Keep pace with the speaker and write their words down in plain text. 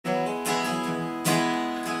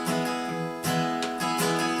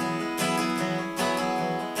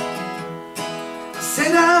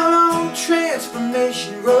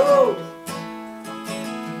transformation road.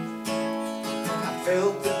 I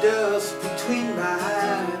felt the dust between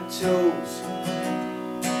my toes.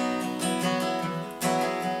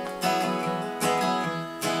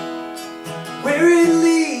 Where it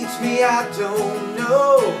leads me I don't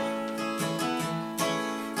know.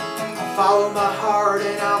 I'll follow my heart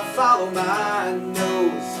and I'll follow my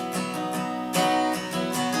nose.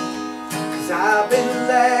 'Cause I've been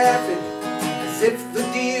laughing as if the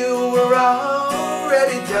deal were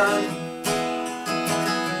already done.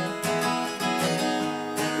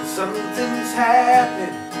 But something's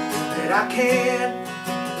happening that I can't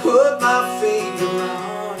put my finger on.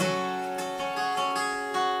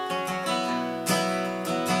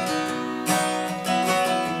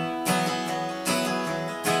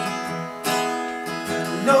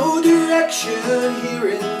 No direction here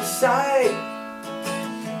inside.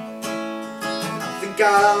 I think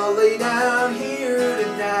I'll lay down here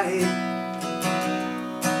tonight.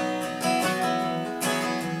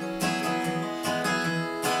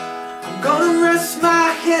 I'm gonna rest my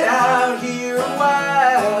head out here a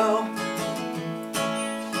while,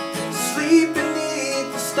 sleep beneath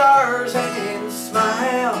the stars and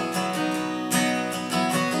smile.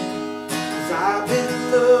 'Cause I've been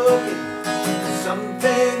looking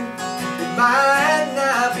something that might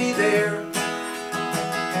not be there,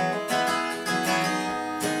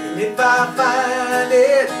 and if I find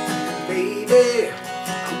it, baby,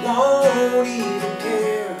 I won't even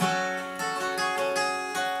care.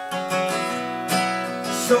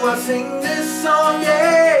 So I sing this song,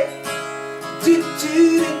 yeah. Do do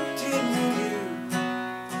do do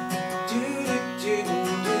do do do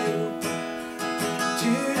do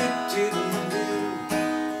do.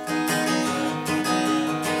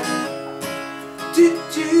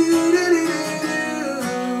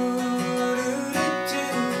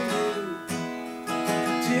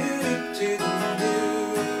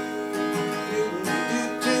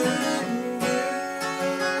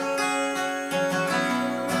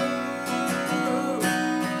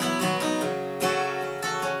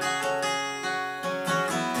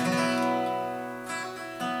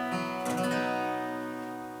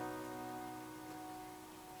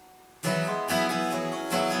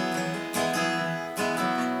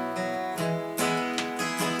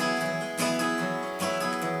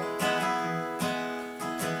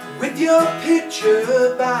 With your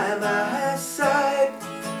picture by my side,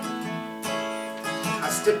 I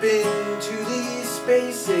step into these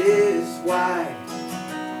spaces wide.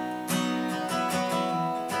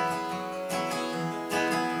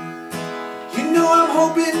 You know I'm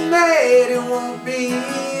hoping that it won't be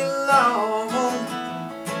long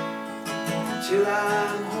till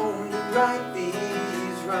I'm home to right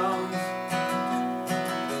these wrongs.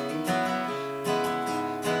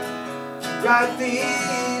 Right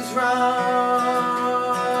these wrongs.